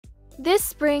This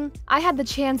spring, I had the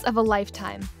chance of a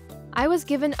lifetime. I was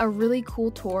given a really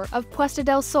cool tour of Puesta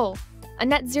del Sol, a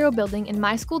net zero building in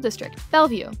my school district,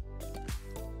 Bellevue.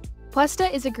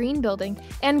 Puesta is a green building,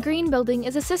 and green building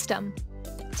is a system.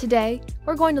 Today,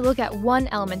 we're going to look at one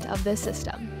element of this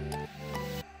system.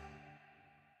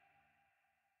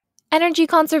 Energy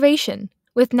conservation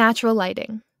with natural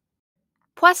lighting.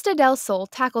 Puesta del Sol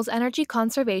tackles energy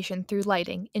conservation through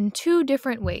lighting in two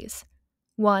different ways.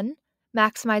 1.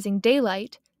 Maximizing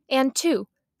daylight, and 2.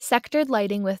 Sectored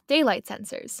lighting with daylight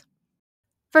sensors.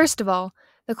 First of all,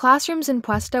 the classrooms in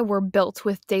Puesta were built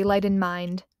with daylight in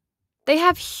mind. They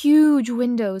have huge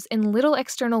windows and little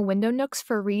external window nooks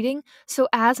for reading, so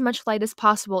as much light as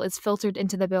possible is filtered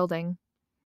into the building.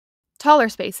 Taller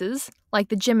spaces, like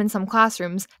the gym in some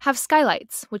classrooms, have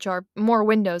skylights, which are more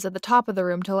windows at the top of the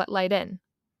room to let light in.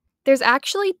 There's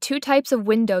actually two types of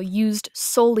window used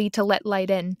solely to let light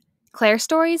in: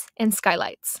 clerestories and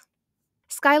skylights.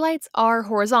 Skylights are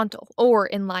horizontal, or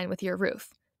in line with your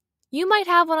roof. You might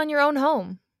have one on your own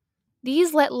home.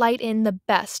 These let light in the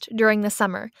best during the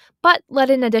summer, but let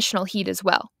in additional heat as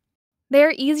well.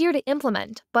 They're easier to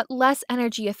implement, but less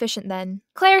energy efficient than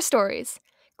clerestories.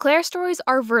 Clerestories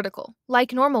are vertical,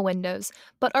 like normal windows,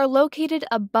 but are located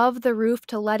above the roof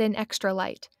to let in extra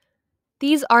light.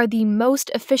 These are the most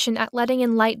efficient at letting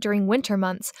in light during winter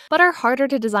months, but are harder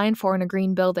to design for in a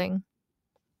green building.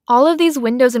 All of these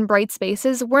windows and bright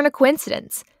spaces weren't a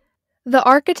coincidence. The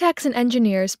architects and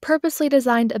engineers purposely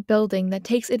designed a building that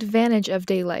takes advantage of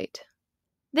daylight.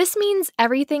 This means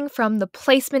everything from the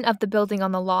placement of the building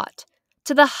on the lot,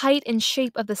 to the height and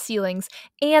shape of the ceilings,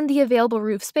 and the available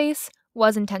roof space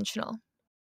was intentional.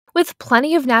 With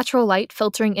plenty of natural light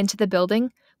filtering into the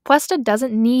building, Puesta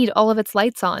doesn't need all of its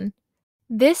lights on.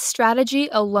 This strategy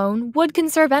alone would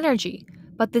conserve energy,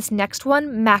 but this next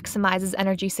one maximizes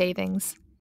energy savings.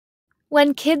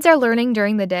 When kids are learning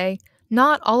during the day,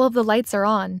 not all of the lights are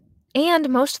on, and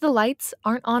most of the lights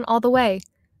aren't on all the way.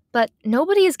 But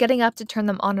nobody is getting up to turn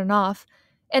them on and off,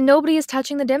 and nobody is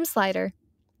touching the dim slider.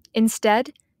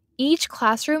 Instead, each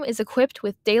classroom is equipped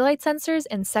with daylight sensors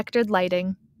and sectored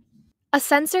lighting. A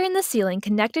sensor in the ceiling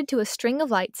connected to a string of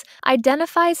lights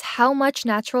identifies how much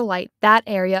natural light that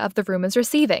area of the room is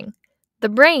receiving. The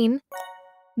brain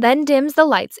then dims the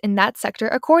lights in that sector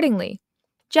accordingly.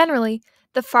 Generally,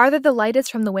 the farther the light is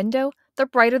from the window, the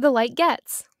brighter the light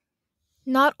gets.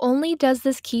 Not only does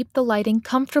this keep the lighting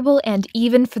comfortable and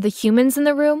even for the humans in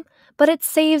the room, but it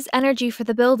saves energy for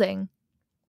the building.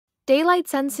 Daylight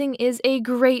sensing is a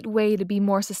great way to be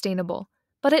more sustainable,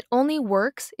 but it only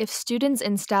works if students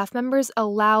and staff members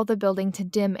allow the building to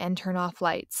dim and turn off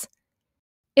lights.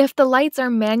 If the lights are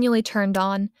manually turned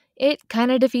on, it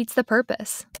kinda defeats the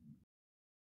purpose.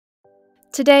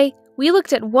 Today, we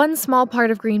looked at one small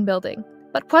part of green building,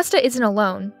 but Puesta isn't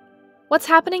alone. What's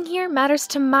happening here matters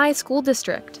to my school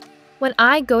district. When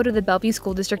I go to the Bellevue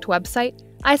School District website,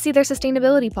 I see their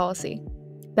sustainability policy.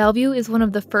 Bellevue is one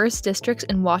of the first districts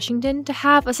in Washington to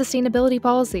have a sustainability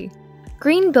policy.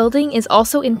 Green building is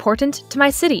also important to my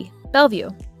city, Bellevue.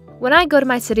 When I go to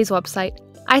my city's website,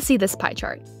 I see this pie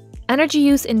chart. Energy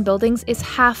use in buildings is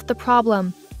half the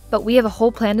problem, but we have a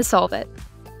whole plan to solve it.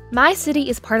 My city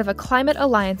is part of a climate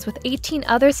alliance with 18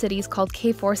 other cities called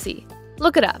K4C.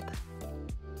 Look it up.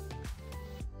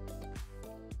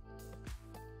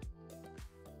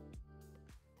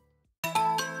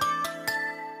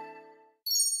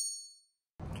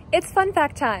 It's fun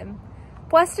fact time.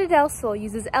 Puesta del Sol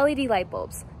uses LED light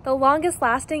bulbs, the longest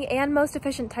lasting and most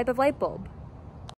efficient type of light bulb.